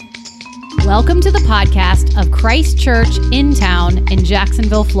Welcome to the podcast of Christ Church in Town in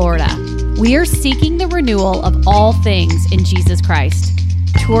Jacksonville, Florida. We are seeking the renewal of all things in Jesus Christ.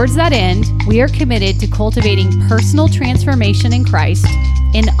 Towards that end, we are committed to cultivating personal transformation in Christ,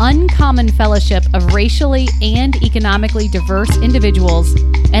 an uncommon fellowship of racially and economically diverse individuals,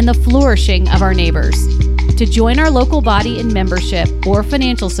 and the flourishing of our neighbors. To join our local body in membership or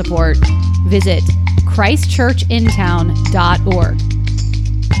financial support, visit christchurchintown.org.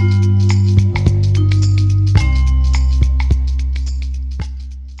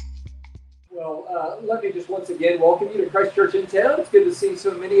 Let me just once again welcome you to Christ Church in Town. It's good to see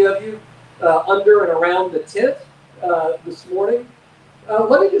so many of you under and around the tent this morning.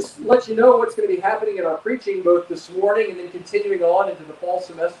 Let me just let you know what's going to be happening in our preaching both this morning and then continuing on into the fall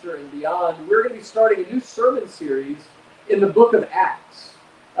semester and beyond. We're going to be starting a new sermon series in the book of Acts.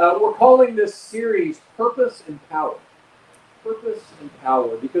 We're calling this series Purpose and Power. Purpose and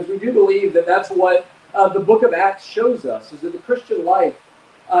Power, because we do believe that that's what the book of Acts shows us, is that the Christian life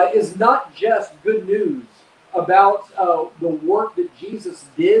is not just good news about the work that Jesus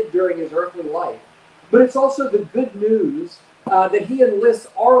did during his earthly life, but it's also the good news that he enlists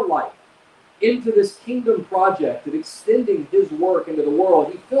our life into this kingdom project of extending his work into the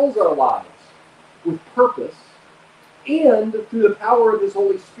world. He fills our lives with purpose, and through the power of his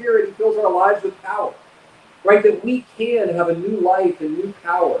Holy Spirit, he fills our lives with power, right? That we can have a new life and new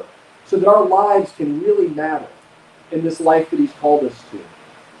power so that our lives can really matter in this life that he's called us to.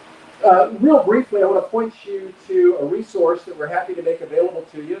 Real briefly, I want to point you to a resource that we're happy to make available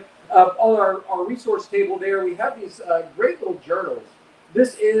to you. On our resource table there, we have these great little journals.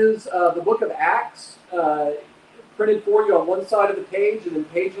 This is the book of Acts, printed for you on one side of the page, and then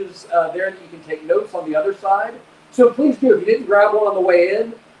pages there that you can take notes on the other side. So please do, if you didn't grab one on the way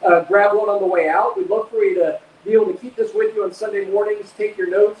in, grab one on the way out. We'd love for you to be able to keep this with you on Sunday mornings, take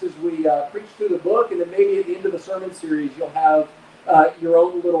your notes as we preach through the book, and then maybe at the end of the sermon series, you'll have your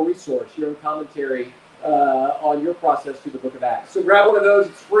own little resource, your own commentary on your process through the book of Acts. So grab one of those.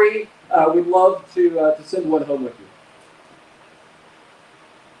 It's free. We'd love to send one home with you.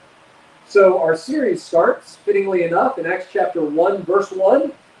 So our series starts, fittingly enough, in Acts chapter 1, verse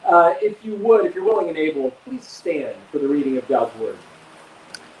 1. If you would, if you're willing and able, please stand for the reading of God's Word.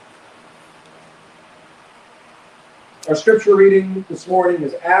 Our scripture reading this morning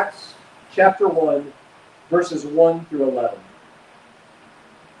is Acts chapter 1, verses 1 through 11.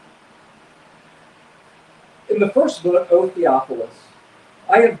 In the first book, O Theophilus,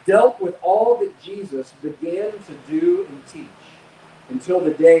 I have dealt with all that Jesus began to do and teach until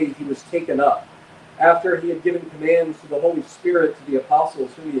the day he was taken up, after he had given commands to the Holy Spirit to the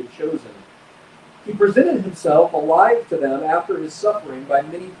apostles whom he had chosen. He presented himself alive to them after his suffering by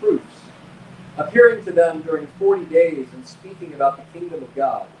many proofs, appearing to them during 40 days and speaking about the kingdom of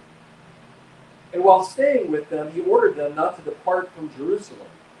God. And while staying with them, he ordered them not to depart from Jerusalem,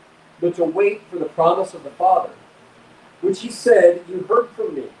 but to wait for the promise of the Father, which he said, "You heard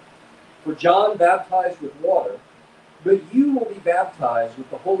from me, for John baptized with water, but you will be baptized with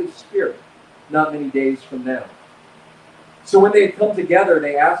the Holy Spirit not many days from now." So when they had come together,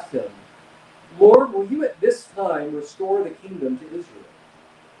 they asked him, "Lord, will you at this time restore the kingdom to Israel?"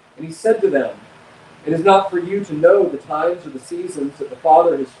 And he said to them, "It is not for you to know the times or the seasons that the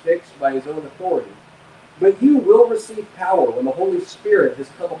Father has fixed by his own authority, but you will receive power when the Holy Spirit has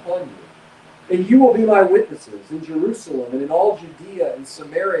come upon you. And you will be my witnesses in Jerusalem and in all Judea and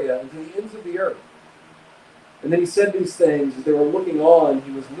Samaria and to the ends of the earth." And then he said these things. As they were looking on,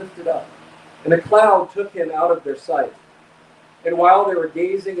 he was lifted up, and a cloud took him out of their sight. And while they were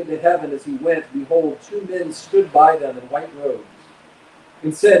gazing into heaven as he went, behold, two men stood by them in white robes,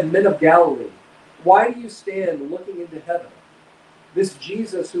 and said, "Men of Galilee, why do you stand looking into heaven? This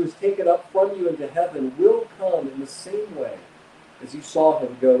Jesus who is taken up from you into heaven will come in the same way as you saw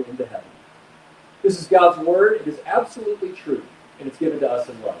him go into heaven." This is God's word. It is absolutely true, and it's given to us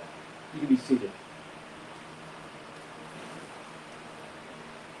in love. You can be seated.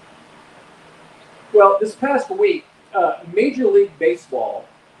 Well, this past week, Major League Baseball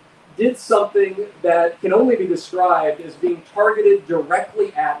did something that can only be described as being targeted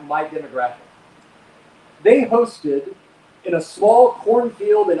directly at my demographic. They hosted, in a small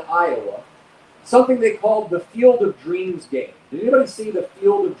cornfield in Iowa, something they called the Field of Dreams game. Did anybody see the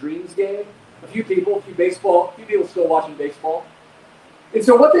Field of Dreams game? A few people still watching baseball. And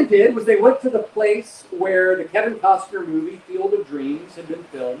so what they did was they went to the place where the Kevin Costner movie Field of Dreams had been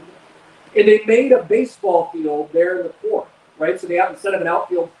filmed, and they made a baseball field there in the corn, right? So instead of an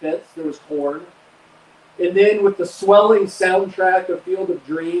outfield fence, there was corn. And then with the swelling soundtrack of Field of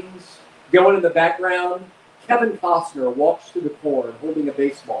Dreams going in the background, Kevin Costner walks through the corn holding a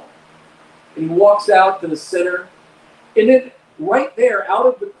baseball. and he walks out to the center. And then right there, out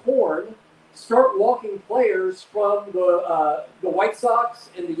of the corn, start walking players from the White Sox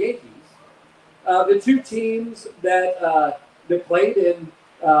and the Yankees. The two teams that played in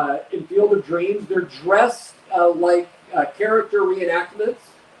Field of Dreams, they're dressed like character reenactments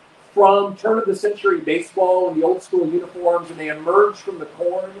from turn-of-the-century baseball in the old-school uniforms, and they emerged from the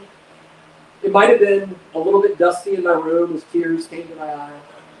corn. It might have been a little bit dusty in my room as tears came to my eyes,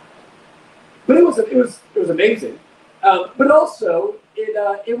 but it was amazing. But also,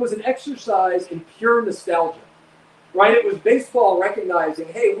 it was an exercise in pure nostalgia, right? It was baseball recognizing,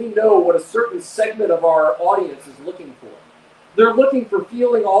 hey, we know what a certain segment of our audience is looking for. They're looking for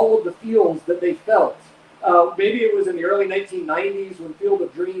feeling all of the feels that they felt. Maybe it was in the early 1990s when Field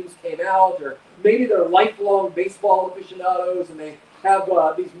of Dreams came out, or maybe they're lifelong baseball aficionados and they have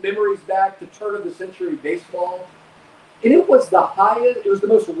these memories back to turn-of-the-century baseball. And it was the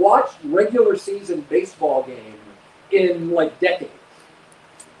most watched regular season baseball game in like decades.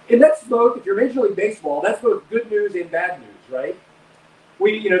 And that's both, if you're Major League Baseball, that's both good news and bad news, right?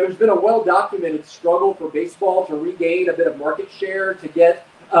 There's been a well-documented struggle for baseball to regain a bit of market share, to get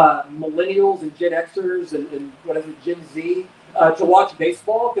millennials and Gen Xers and Gen Z to watch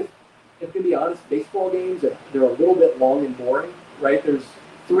baseball. Because, if to be honest, baseball games, they're a little bit long and boring, right? There's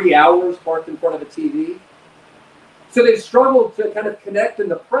 3 hours parked in front of a TV. So they've struggled to kind of connect in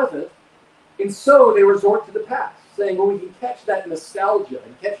the present, and so they resort to the past, saying, well, we can catch that nostalgia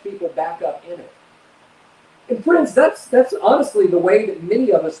and catch people back up in it. And friends, that's honestly the way that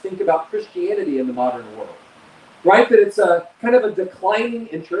many of us think about Christianity in the modern world, right? That it's a kind of a declining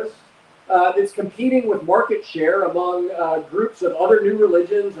interest that's competing with market share among groups of other new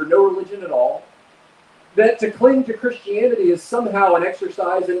religions or no religion at all. That to cling to Christianity is somehow an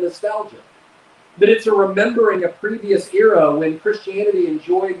exercise in nostalgia. That it's a remembering a previous era when Christianity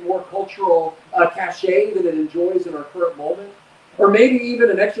enjoyed more cultural cachet than it enjoys in our current moment. Or maybe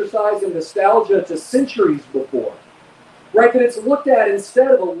even an exercise in nostalgia to centuries before. Right? That it's looked at instead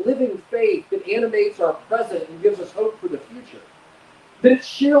of a living faith that animates our present and gives us hope for the future. That it's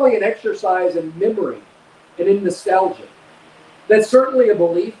surely an exercise in memory and in nostalgia. That's certainly a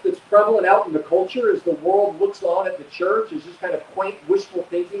belief that's prevalent out in the culture as the world looks on at the church as just kind of quaint wishful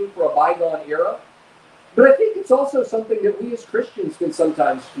thinking for a bygone era. But I think it's also something that we as Christians can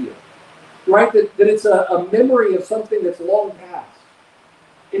sometimes feel. Right? That it's a memory of something that's long past,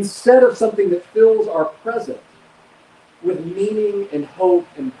 instead of something that fills our present with meaning and hope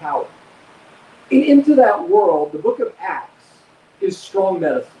and power. And into that world, the book of Acts is strong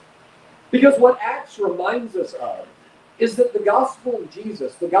medicine. Because what Acts reminds us of is that the gospel of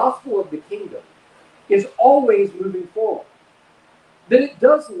Jesus, the gospel of the kingdom, is always moving forward. That it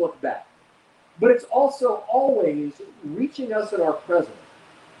does look back, but it's also always reaching us in our present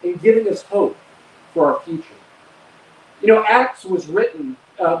and giving us hope for our future. Acts was written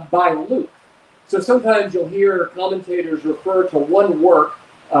by Luke. So sometimes you'll hear commentators refer to one work,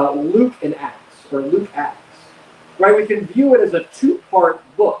 Luke and Acts, or Luke Acts. Right? We can view it as a two-part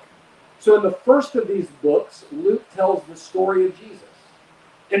book. So in the first of these books, Luke tells the story of Jesus.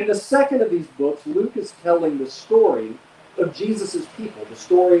 In the second of these books, Luke is telling the story of Jesus' people, the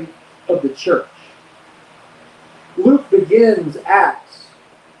story of the church. Luke begins Acts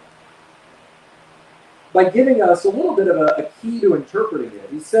by giving us a little bit of a key to interpreting it.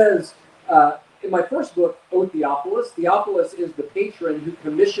 He says, in my first book, O Theophilus, Theophilus is the patron who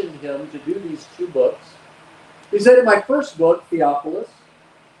commissioned him to do these two books. He said, in my first book, Theophilus,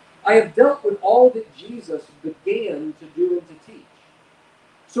 I have dealt with all that Jesus began to do and to teach.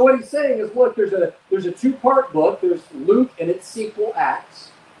 So what he's saying is, look, there's a two-part book. There's Luke and its sequel,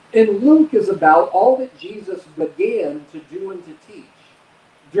 Acts. And Luke is about all that Jesus began to do and to teach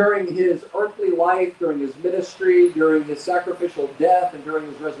during his earthly life, during his ministry, during his sacrificial death, and during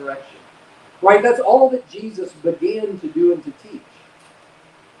his resurrection. Right? That's all that Jesus began to do and to teach.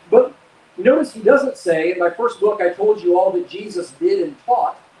 But notice he doesn't say, in my first book, I told you all that Jesus did and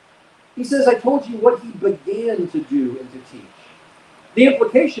taught. He says, I told you what he began to do and to teach. The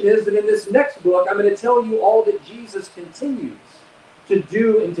implication is that in this next book, I'm going to tell you all that Jesus continues to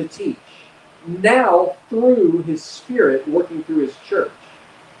do and to teach, now through his Spirit working through his church.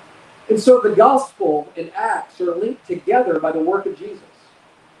 And so the gospel and Acts are linked together by the work of Jesus.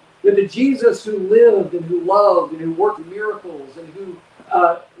 That the Jesus who lived and who loved and who worked miracles and who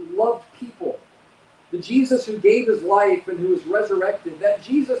loved people, the Jesus who gave his life and who was resurrected, that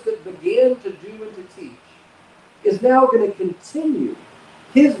Jesus that began to do and to teach, is now going to continue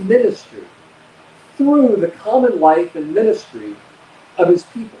his ministry through the common life and ministry of his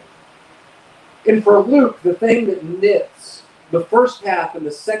people. And for Luke, the thing that knits the first half and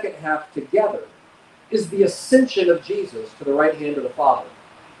the second half together, is the ascension of Jesus to the right hand of the Father.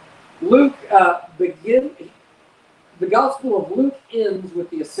 The Gospel of Luke ends with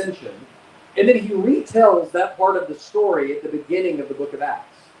the ascension, and then he retells that part of the story at the beginning of the book of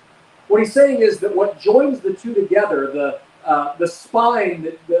Acts. What he's saying is that what joins the two together, the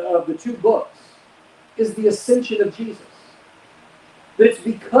spine of the two books, is the ascension of Jesus. That it's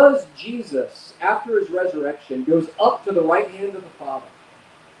because Jesus, after his resurrection, goes up to the right hand of the Father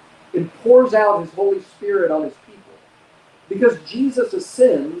and pours out his Holy Spirit on his people. Because Jesus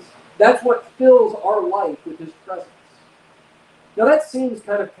ascends, that's what fills our life with his presence. Now that seems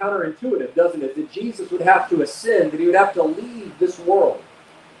kind of counterintuitive, doesn't it? That Jesus would have to ascend, that he would have to leave this world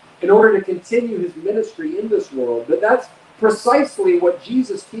in order to continue his ministry in this world. But that's precisely what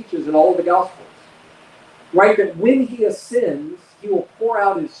Jesus teaches in all of the Gospels. Right? That when he ascends, he will pour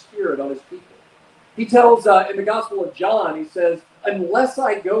out his Spirit on his people. He tells in the Gospel of John, he says, unless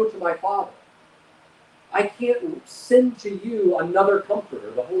I go to my Father, I can't send to you another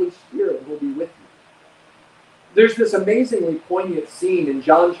comforter. The Holy Spirit will be with you. There's this amazingly poignant scene in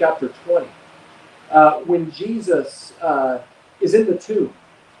John chapter 20 when Jesus is in the tomb,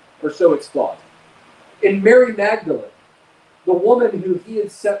 or so it's thought. And Mary Magdalene, the woman who he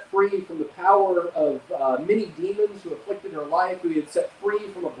had set free from the power of many demons who afflicted her life, who he had set free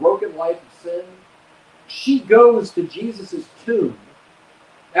from a broken life of sin, she goes to Jesus' tomb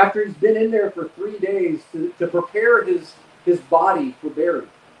after he's been in there for 3 days to prepare his body for burial.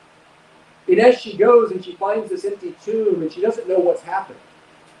 And as she goes and she finds this empty tomb and she doesn't know what's happening,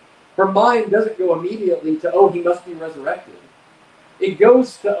 her mind doesn't go immediately to, oh, he must be resurrected. It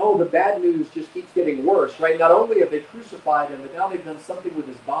goes to, oh, the bad news just keeps getting worse, right? Not only have they crucified him, but now they've done something with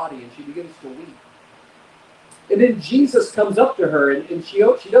his body, and she begins to weep. And then Jesus comes up to her, and she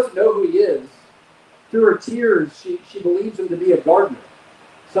doesn't know who he is. Through her tears, she believes him to be a gardener,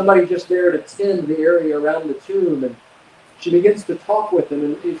 somebody just there to tend the area around the tomb, and she begins to talk with him.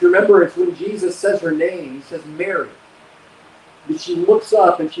 And if you remember, it's when Jesus says her name, he says Mary. But she looks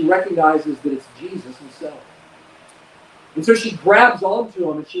up and she recognizes that it's Jesus himself. And so she grabs onto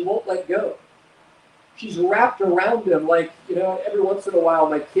him and she won't let go. She's wrapped around him like, every once in a while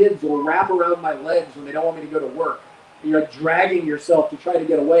my kids will wrap around my legs when they don't want me to go to work. And you're like dragging yourself to try to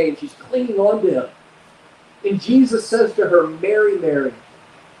get away, and she's clinging onto him. And Jesus says to her, Mary, Mary,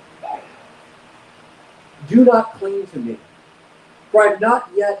 do not cling to me, for I have not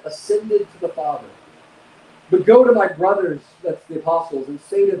yet ascended to the Father. But go to my brothers, that's the apostles, and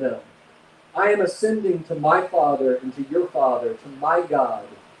say to them, I am ascending to my Father and to your Father, to my God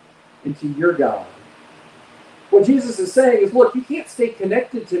and to your God. What Jesus is saying is, look, you can't stay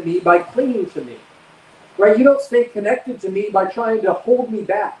connected to me by clinging to me. Right? You don't stay connected to me by trying to hold me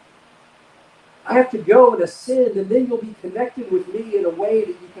back. I have to go and ascend, and then you'll be connected with me in a way that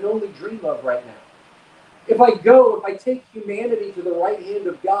you can only dream of right now. If I take humanity to the right hand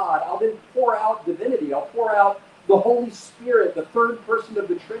of God, I'll then pour out divinity. I'll pour out the Holy Spirit, the third person of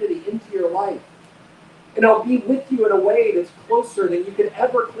the Trinity, into your life. And I'll be with you in a way that's closer than you could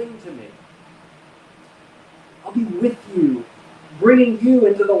ever cling to me. I'll be with you, bringing you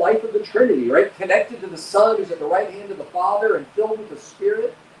into the life of the Trinity, right? Connected to the Son who's at the right hand of the Father and filled with the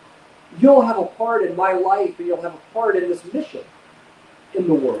Spirit. You'll have a part in my life, and you'll have a part in this mission in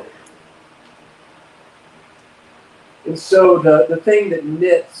the world. And so the thing that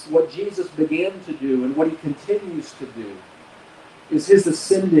knits what Jesus began to do and what he continues to do is his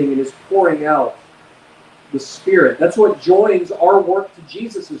ascending and his pouring out the Spirit. That's what joins our work to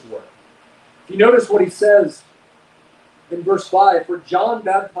Jesus' work. If you notice what he says in verse 5, for John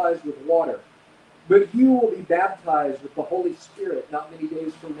baptized with water, but you will be baptized with the Holy Spirit not many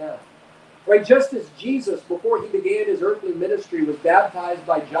days from now. Right? Just as Jesus, before he began his earthly ministry, was baptized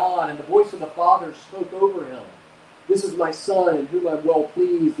by John, and the voice of the Father spoke over him. This is my Son in whom I'm well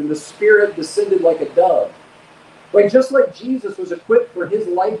pleased, and the Spirit descended like a dove. Right? Just like Jesus was equipped for his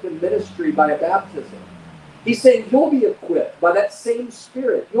life and ministry by a baptism, he's saying you'll be equipped by that same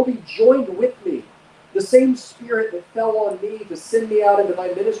Spirit. You'll be joined with me. The same Spirit that fell on me to send me out into my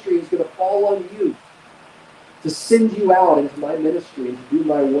ministry is going to fall on you to send you out into my ministry and to do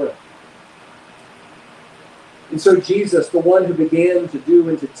my work. And so Jesus, the one who began to do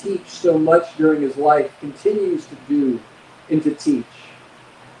and to teach so much during his life, continues to do and to teach.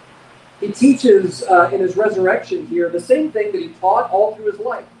 He teaches in his resurrection here the same thing that he taught all through his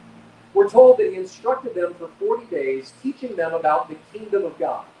life. We're told that he instructed them for 40 days, teaching them about the kingdom of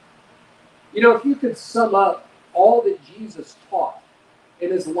God. If you could sum up all that Jesus taught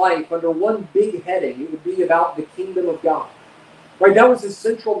in his life under one big heading, it would be about the kingdom of God. Right? That was his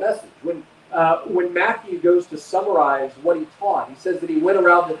central message. when Matthew goes to summarize what he taught, he says that he went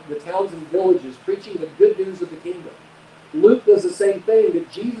around the towns and villages preaching the good news of the kingdom. Luke does the same thing, that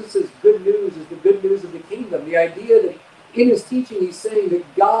Jesus' good news is the good news of the kingdom. The idea that in his teaching he's saying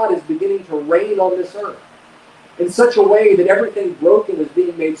that God is beginning to reign on this earth in such a way that everything broken is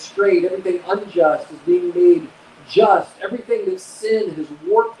being made straight, everything unjust is being made just, everything that sin has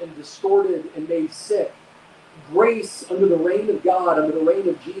warped and distorted and made sick. Grace under the reign of God, under the reign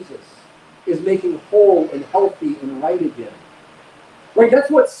of Jesus, is making whole and healthy and right again. Right,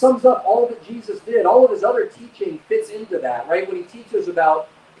 that's what sums up all that Jesus did. All of his other teaching fits into that, right? When he teaches about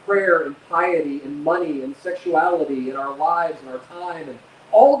prayer and piety and money and sexuality and our lives and our time and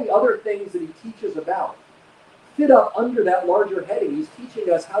all the other things that he teaches about fit up under that larger heading. He's teaching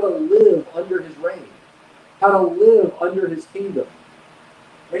us how to live under his reign, how to live under his kingdom.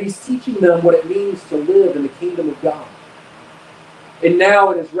 Right? He's teaching them what it means to live in the kingdom of God. And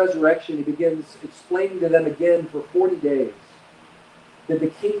now in his resurrection, he begins explaining to them again for 40 days that the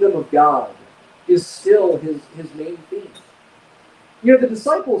kingdom of God is still his main theme. You know, the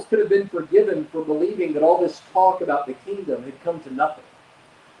disciples could have been forgiven for believing that all this talk about the kingdom had come to nothing.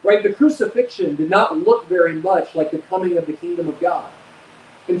 Right? The crucifixion did not look very much like the coming of the kingdom of God.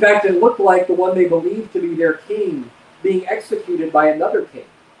 In fact, it looked like the one they believed to be their king being executed by another king.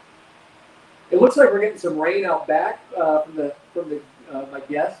 It looks like we're getting some rain out back from my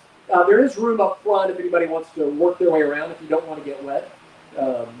guest. There is room up front if anybody wants to work their way around if you don't want to get wet.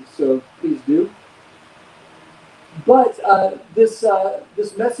 So please do. But this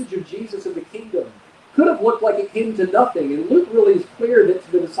message of Jesus of the kingdom could have looked like it came to nothing. And Luke really is clear that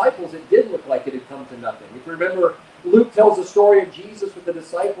to the disciples it did look like it had come to nothing. If you remember, Luke tells the story of Jesus with the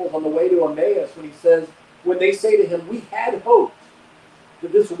disciples on the way to Emmaus when he says, when they say to him, we had hoped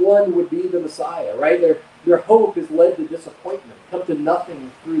that this one would be the Messiah, right? Their hope is led to disappointment, come to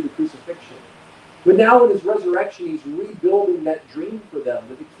nothing through the crucifixion. But now in his resurrection, he's rebuilding that dream for them,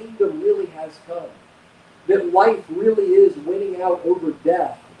 that the kingdom really has come, that life really is winning out over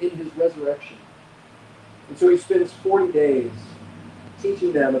death in his resurrection. And so he spends 40 days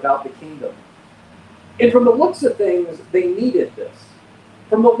teaching them about the kingdom. And from the looks of things, they needed this.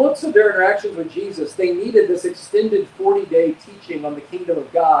 From the looks of their interactions with Jesus, they needed this extended 40-day teaching on the kingdom of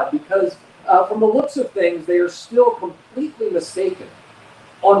God because from the looks of things, they are still completely mistaken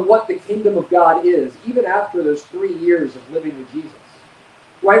on what the kingdom of God is, even after those 3 years of living with Jesus.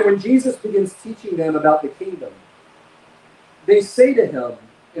 Right? When Jesus begins teaching them about the kingdom, they say to him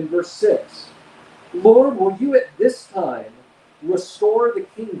in verse 6, Lord, will you at this time restore the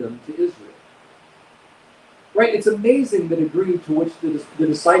kingdom to Israel? Right? It's amazing the degree to which the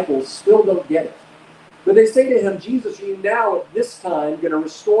disciples still don't get it. But they say to him, Jesus, are you now at this time going to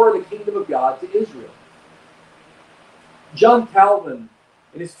restore the kingdom of God to Israel? John Calvin,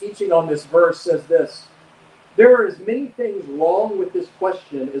 in his teaching on this verse, says this, there are as many things wrong with this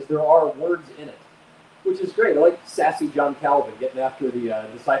question as there are words in it, which is great. I like sassy John Calvin getting after the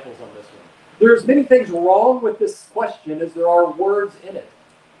disciples on this one. There are as many things wrong with this question as there are words in it.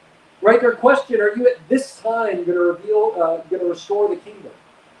 Right? Their question, are you at this time going to restore the kingdom?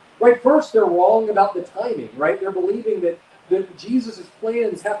 Right? First, they're wrong about the timing, right? They're believing that Jesus'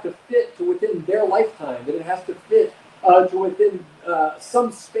 plans have to fit to within their lifetime, that it has to fit to within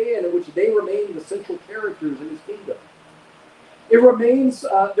some span in which they remain the central characters in his kingdom. They remain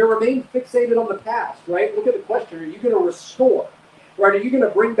fixated on the past, right? Look at the question, are you going to restore? Right? Are you going to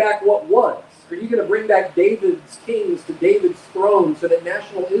bring back what was? Are you going to bring back David's kings to David's throne so that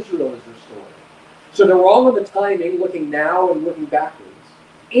national Israel is restored? So they're wrong on the timing, looking now and looking backwards.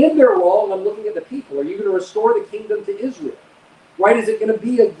 And they're wrong on looking at the people. Are you going to restore the kingdom to Israel? Right? Is it going to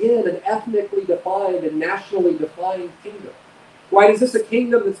be, again, an ethnically defined and nationally defined kingdom? Right? Is this a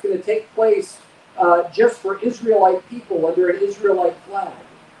kingdom that's going to take place just for Israelite people under an Israelite flag?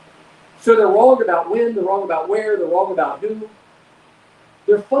 So they're wrong about when, they're wrong about where, they're wrong about who.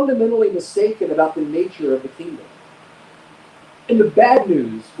 They're fundamentally mistaken about the nature of the kingdom. And the bad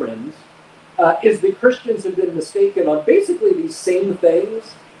news, friends, is that Christians have been mistaken on basically these same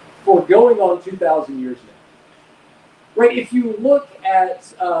things for going on 2,000 years now. Right? If you look at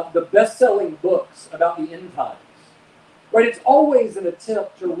the best-selling books about the end times, right, it's always an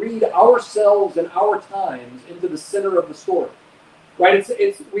attempt to read ourselves and our times into the center of the story. Right?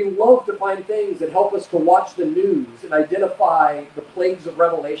 We love to find things that help us to watch the news and identify the plagues of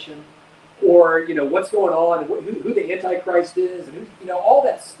Revelation, or what's going on, and who the Antichrist is, and all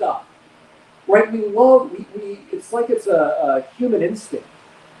that stuff. Right? It's like it's a human instinct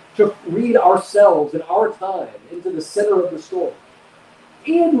to read ourselves and our time into the center of the story.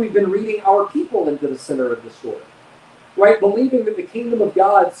 And we've been reading our people into the center of the story. right? Believing that the kingdom of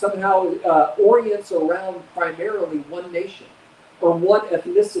God somehow orients around primarily one nation or one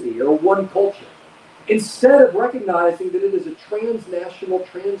ethnicity or one culture, instead of recognizing that it is a transnational,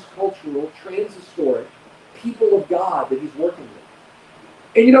 transcultural, transhistoric people of God that he's working with.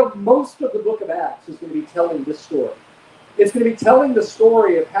 And most of the book of Acts is going to be telling this story. It's going to be telling the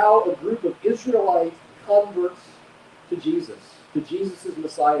story of how a group of Israelite converts to Jesus'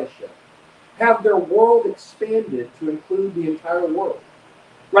 messiahship, have their world expanded to include the entire world.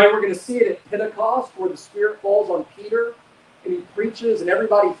 Right? We're going to see it at Pentecost, where the Spirit falls on Peter, and he preaches, and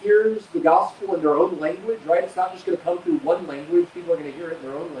everybody hears the gospel in their own language, right? It's not just going to come through one language. People are going to hear it in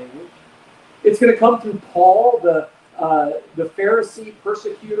their own language. It's going to come through Paul, the Pharisee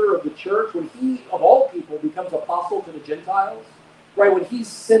persecutor of the church, when he, of all people, becomes apostle to the Gentiles, right? When he's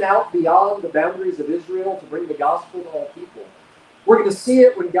sent out beyond the boundaries of Israel to bring the gospel to all people. We're going to see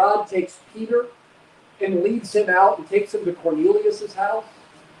it when God takes Peter and leads him out and takes him to Cornelius' house,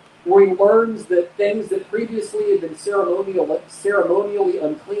 where he learns that things that previously had been ceremonially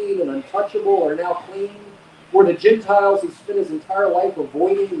unclean and untouchable are now clean, where the Gentiles he spent his entire life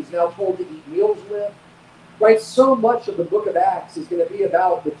avoiding, he's now told to eat meals with. Right? So much of the book of Acts is going to be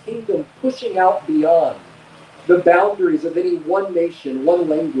about the kingdom pushing out beyond the boundaries of any one nation, one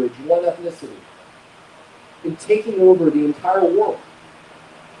language, one ethnicity, and taking over the entire world.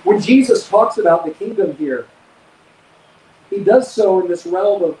 When Jesus talks about the kingdom here, he does so in this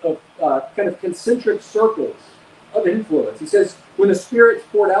realm of kind of concentric circles of influence. He says, when the Spirit's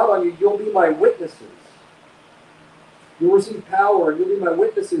poured out on you, you'll be my witnesses. You'll receive power, and you'll be my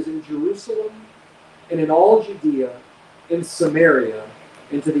witnesses in Jerusalem, and in all Judea, in Samaria,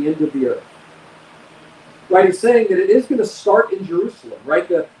 and to the end of the earth. Right? He's saying that it is going to start in Jerusalem, right?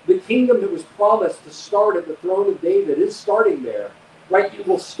 The kingdom that was promised to start at the throne of David is starting there, right? It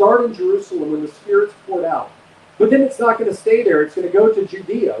will start in Jerusalem when the Spirit's poured out. But then it's not going to stay there. It's going to go to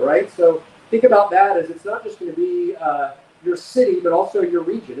Judea, right? So think about that as it's not just going to be your city, but also your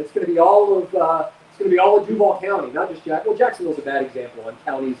region. It's going to be all of Duval County, not just Jacksonville. Well, Jacksonville's a bad example on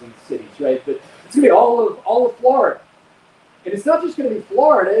counties and cities, right? But it's going to be all of Florida. And it's not just going to be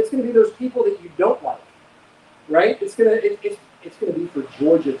Florida, it's going to be those people that you don't like, right? It's going to be for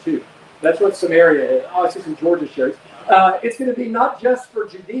Georgia too. That's what Samaria is. Oh, it's just in Georgia shares. It's going to be not just for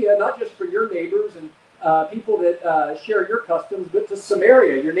Judea, not just for your neighbors and people that share your customs, but to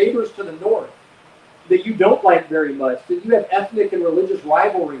Samaria, your neighbors to the north, that you don't like very much, that you have ethnic and religious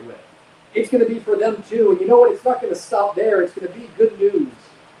rivalry with. It's going to be for them too. And you know what? It's not going to stop there. It's going to be good news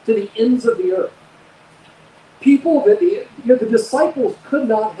to the ends of the earth. People that the disciples could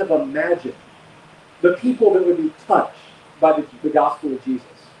not have imagined the people that would be touched by the gospel of Jesus.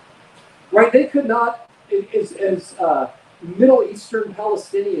 Right? They could not, as Middle Eastern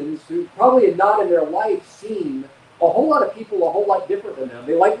Palestinians who probably had not in their life seen a whole lot of people a whole lot different than them.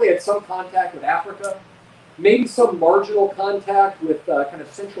 They likely had some contact with Africa, maybe some marginal contact with kind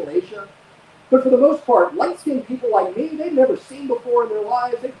of Central Asia. But for the most part, light-skinned people like me, they'd never seen before in their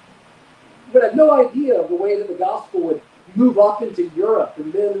lives. They would have no idea of the way that the gospel would move up into Europe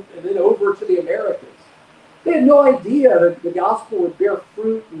and then over to the Americas. They had no idea that the gospel would bear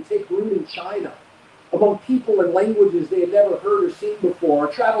fruit and take root in China among people and languages they had never heard or seen before, or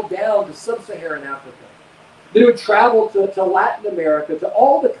travel down to sub-Saharan Africa. They would travel to Latin America, to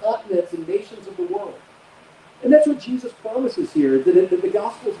all the continents and nations of the world. And that's what Jesus promises here, that the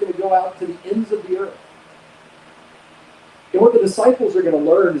gospel is going to go out to the ends of the earth. And what the disciples are going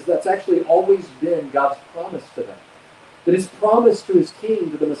to learn is that's actually always been God's promise to them. That his promise to his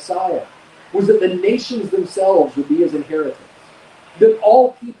king, to the Messiah, was that the nations themselves would be his inheritance. That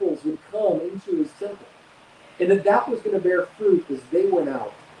all peoples would come into his temple. And that was going to bear fruit as they went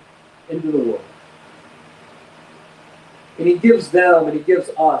out into the world. And he gives them and he gives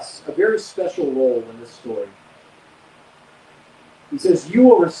us a very special role in this story. He says, you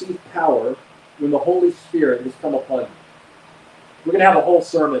will receive power when the Holy Spirit has come upon you. We're going to have a whole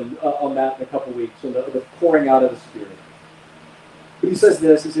sermon on that in a couple weeks, on the pouring out of the Spirit. But he says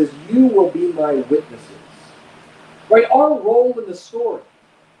this, he says, you will be my witnesses. Right? Our role in the story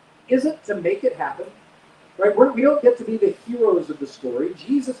isn't to make it happen. Right? We don't get to be the heroes of the story.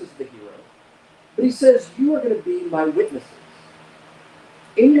 Jesus is the hero. But he says, you are going to be my witnesses.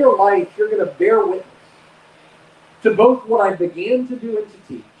 In your life, you're going to bear witness to both what I began to do and to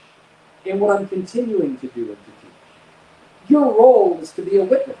teach, and what I'm continuing to do and to teach. Your role is to be a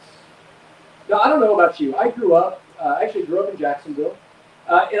witness. Now, I don't know about you. I grew up in Jacksonville,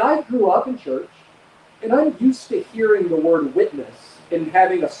 and I grew up in church, and I'm used to hearing the word witness and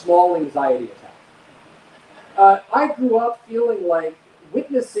having a small anxiety attack. I grew up feeling like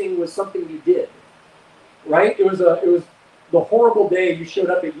witnessing was something you did. right? It was the horrible day you showed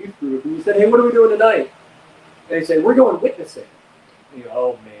up at youth group and you said, "Hey, what are we doing tonight?" And they say, "We're going witnessing." And you go,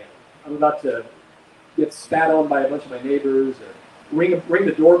 "Oh man, I'm about to get spat on by a bunch of my neighbors, or ring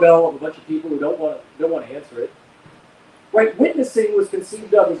the doorbell of a bunch of people who don't want to answer it." Right? Witnessing was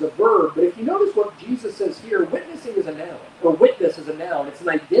conceived of as a verb, but if you notice what Jesus says here, witnessing is a noun, or witness is a noun. It's an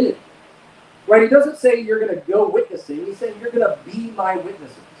identity. Right? He doesn't say you're going to go witnessing. He's saying you're going to be my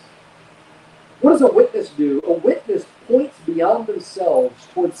witnesses. What does a witness do? A witness points beyond themselves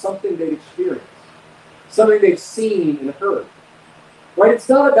towards something they've experienced, something they've seen and heard. Right? It's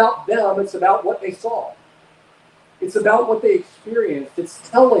not about them, it's about what they saw. It's about what they experienced. It's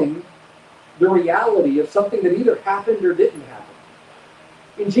telling the reality of something that either happened or didn't happen.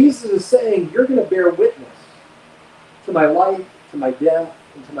 And Jesus is saying, you're going to bear witness to my life, to my death,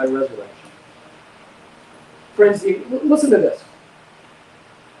 and to my resurrection. Friends, listen to this.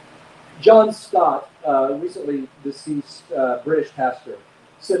 John Stott, recently deceased British pastor,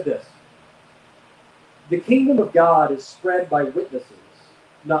 said this: "The kingdom of God is spread by witnesses,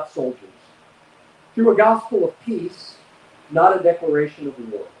 not soldiers, through a gospel of peace, not a declaration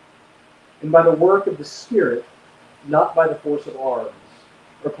of war, and by the work of the Spirit, not by the force of arms,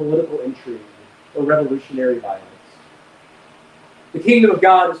 or political intrigue, or revolutionary violence. The kingdom of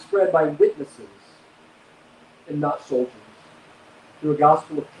God is spread by witnesses, and not soldiers, through a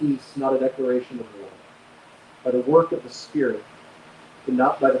gospel of peace, not a declaration of war, by the work of the Spirit, and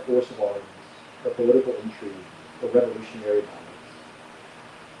not by the force of arms, or political intrigue, or revolutionary violence."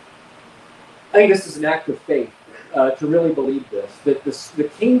 I think this is an act of faith to really believe this, that the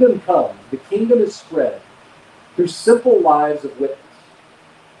kingdom comes, the kingdom is spread through simple lives of witness.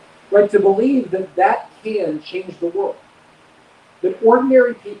 Right? To believe that can change the world. That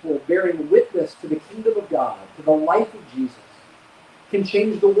ordinary people bearing witness to the kingdom of God, to the life of Jesus, can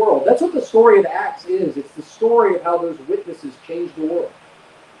change the world. That's what the story of Acts is. It's the story of how those witnesses changed the world.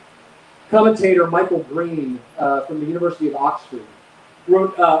 Commentator Michael Green from the University of Oxford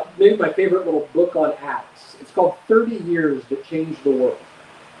wrote maybe my favorite little book on Acts. It's called 30 Years That Changed the World.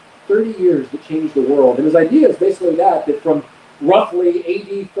 30 Years That Changed the World. And his idea is basically that from roughly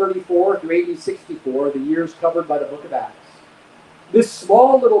AD 34 through AD 64, the years covered by the book of Acts, this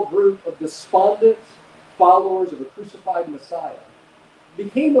small little group of despondent followers of a crucified Messiah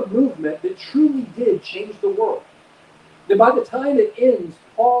became a movement that truly did change the world. That by the time it ends,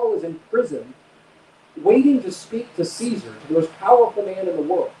 Paul is in prison, waiting to speak to Caesar, the most powerful man in the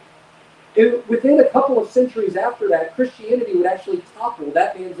world. Within a couple of centuries after that, Christianity would actually topple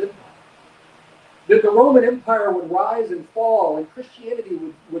that man's empire. That the Roman Empire would rise and fall, and Christianity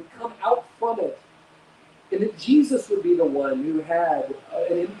would come out from it. And that Jesus would be the one who had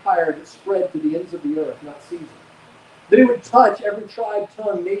an empire that spread to the ends of the earth, not Caesar. That it would touch every tribe,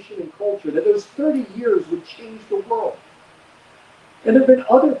 tongue, nation, and culture. That those 30 years would change the world. And there have been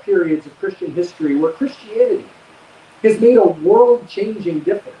other periods of Christian history where Christianity has made a world-changing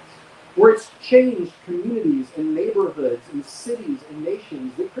difference, where it's changed communities and neighborhoods and cities and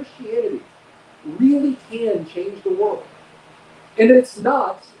nations, that Christianity really can change the world. And it's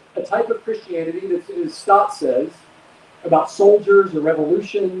not a type of Christianity that, as Stott says, about soldiers or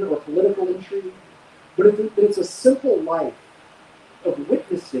revolution or political intrigue, but it's a simple life of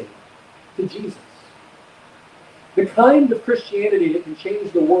witnessing to Jesus. The kind of Christianity that can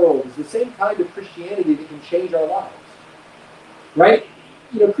change the world is the same kind of Christianity that can change our lives. Right?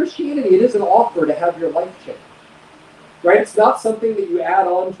 Christianity, it is an offer to have your life changed. Right? It's not something that you add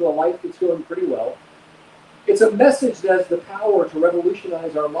on to a life that's going pretty well. It's a message that has the power to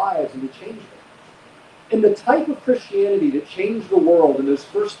revolutionize our lives and to change them. And the type of Christianity that changed the world in those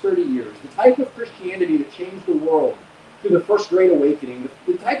first 30 years, the type of Christianity that changed the world through the First Great Awakening,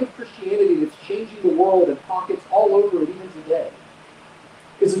 the type of Christianity that's changing the world in pockets all over it even today,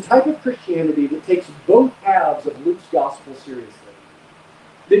 is a type of Christianity that takes both halves of Luke's gospel seriously,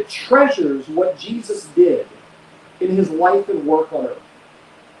 that treasures what Jesus did in his life and work on earth.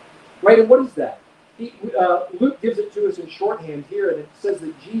 Right? And what is that? Luke gives it to us in shorthand here, and it says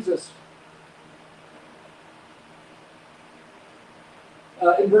that Jesus,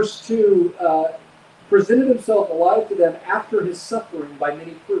 in verse 2, presented himself alive to them after his suffering by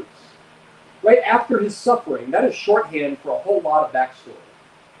many proofs. Right? After his suffering. That is shorthand for a whole lot of backstory.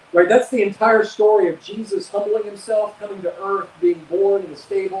 Right? That's the entire story of Jesus humbling himself, coming to earth, being born in a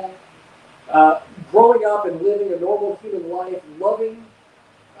stable, growing up and living a normal human life, loving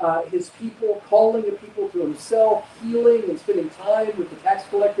his people, calling the people to himself, healing and spending time with the tax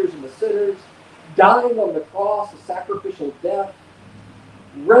collectors and the sinners, dying on the cross, a sacrificial death,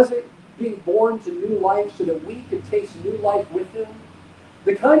 being born to new life so that we could taste new life with him,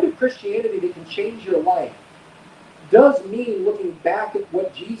 The kind of Christianity that can change your life does mean looking back at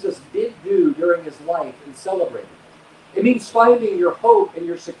what Jesus did do during his life and celebrating it. It means finding your hope and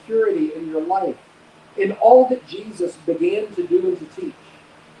your security in your life in all that Jesus began to do and to teach.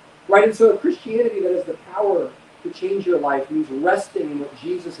 Right? And so a Christianity that has the power to change your life means resting in what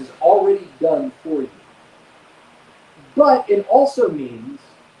Jesus has already done for you. But it also means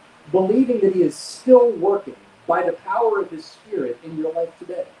believing that he is still working by the power of his Spirit in your life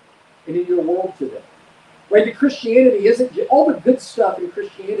today and in your world today. Right? The Christianity isn't, all the good stuff in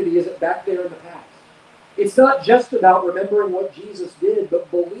Christianity isn't back there in the past. It's not just about remembering what Jesus did, but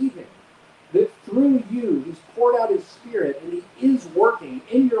believing that through you, he's poured out his Spirit and he is working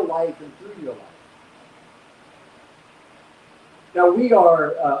in your life and through your life. Now, we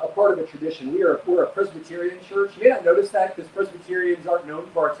are a part of a tradition. We're a Presbyterian church. You may not notice that because Presbyterians aren't known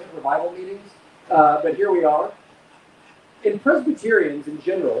for our tent revival meetings, but here we are. And Presbyterians in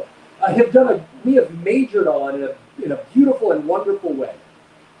general we have majored on in a beautiful and wonderful way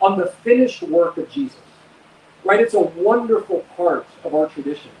on the finished work of Jesus. Right? It's a wonderful part of our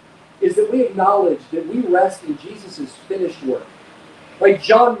tradition, is that we acknowledge that we rest in Jesus' finished work. Like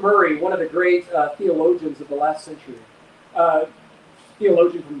John Murray, one of the great theologians of the last century,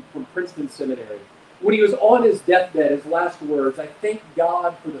 theologian from Princeton Seminary, when he was on his deathbed, his last words, I thank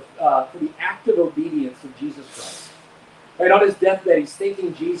God for the active obedience of Jesus Christ. Right, on his deathbed, he's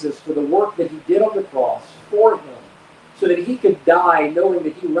thanking Jesus for the work that he did on the cross for him, so that he could die knowing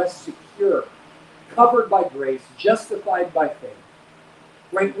that he rests secure, covered by grace, justified by faith.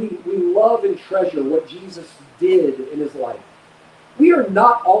 Right? We love and treasure what Jesus did in his life. We are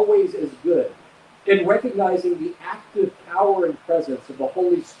not always as good in recognizing the active power and presence of the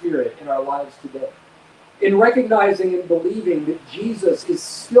Holy Spirit in our lives today. In recognizing and believing that Jesus is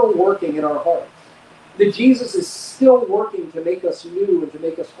still working in our hearts. That Jesus is still working to make us new and to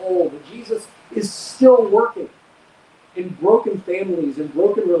make us whole. That Jesus is still working in broken families and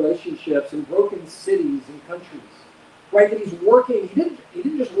broken relationships and broken cities and countries. Right? That he's working, he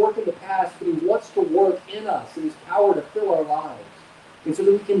didn't just work in the past, but he wants to work in us and his power to fill our lives. And so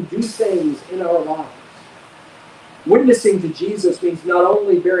that we can do things in our lives. Witnessing to Jesus means not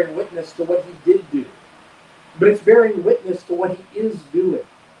only bearing witness to what he did do, but it's bearing witness to what he is doing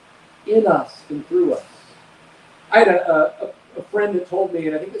in us and through us. I had a friend that told me,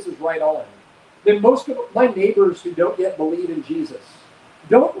 and I think this is right on, that most of my neighbors who don't yet believe in Jesus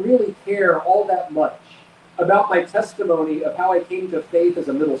don't really care all that much about my testimony of how I came to faith as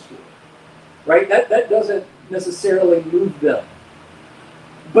a middle schooler. Right? That doesn't necessarily move them.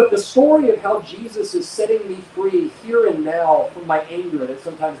 But the story of how Jesus is setting me free here and now from my anger that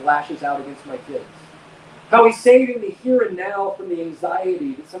sometimes lashes out against my kids. How he's saving me here and now from the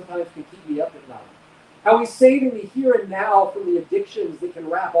anxiety that sometimes can keep me up at night. How he's saving me here and now from the addictions that can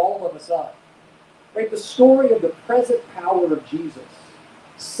wrap all of us up. Right? The story of the present power of Jesus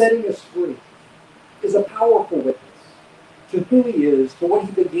setting us free is a powerful witness to who he is, to what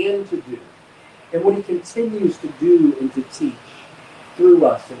he began to do, and what he continues to do and to teach through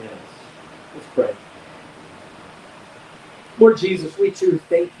us and in us. Let's pray. Lord Jesus, we too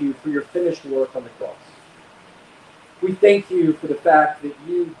thank you for your finished work on the cross. We thank you for the fact that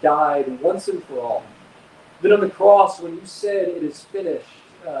you died once and for all. That on the cross, when you said it is finished,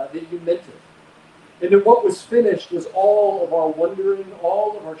 that you meant it. And that what was finished was all of our wondering,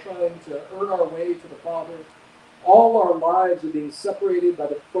 all of our trying to earn our way to the Father, all our lives of being separated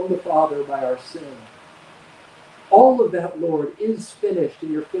from the Father by our sin. All of that, Lord, is finished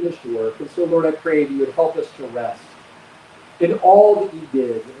in your finished work. And so, Lord, I pray that you would help us to rest in all that you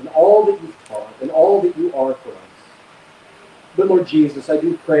did, in all that you've taught, and all that you are for us. But, Lord Jesus, I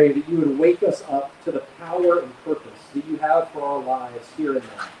do pray that you would wake us up to the power and purpose that you have for our lives here and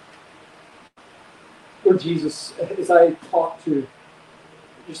now. Lord Jesus, as I talk to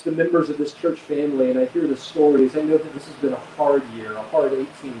just the members of this church family and I hear the stories, I know that this has been a hard year, a hard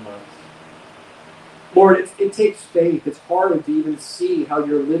 18 months. Lord, it takes faith. It's hard to even see how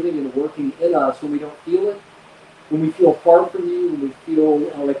you're living and working in us when we don't feel it, when we feel far from you, when we feel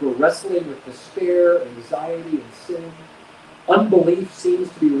like we're wrestling with despair, anxiety, and sin. Unbelief seems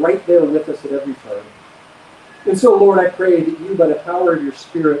to be right there with us at every turn. And so, Lord, I pray that you, by the power of your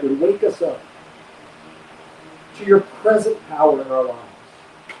Spirit, would wake us up to your present power in our lives,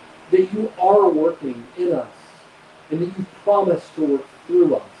 that you are working in us, and that you promise to work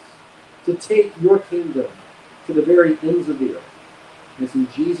through us, to take your kingdom to the very ends of the earth. And it's in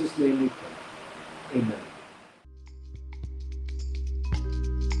Jesus' name we pray. Amen.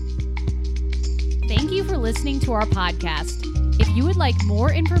 Thank you for listening to our podcast. If you would like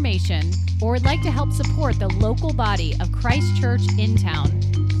more information or would like to help support the local body of Christ Church in Town,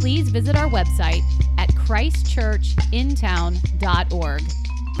 please visit our website at christchurchintown.org.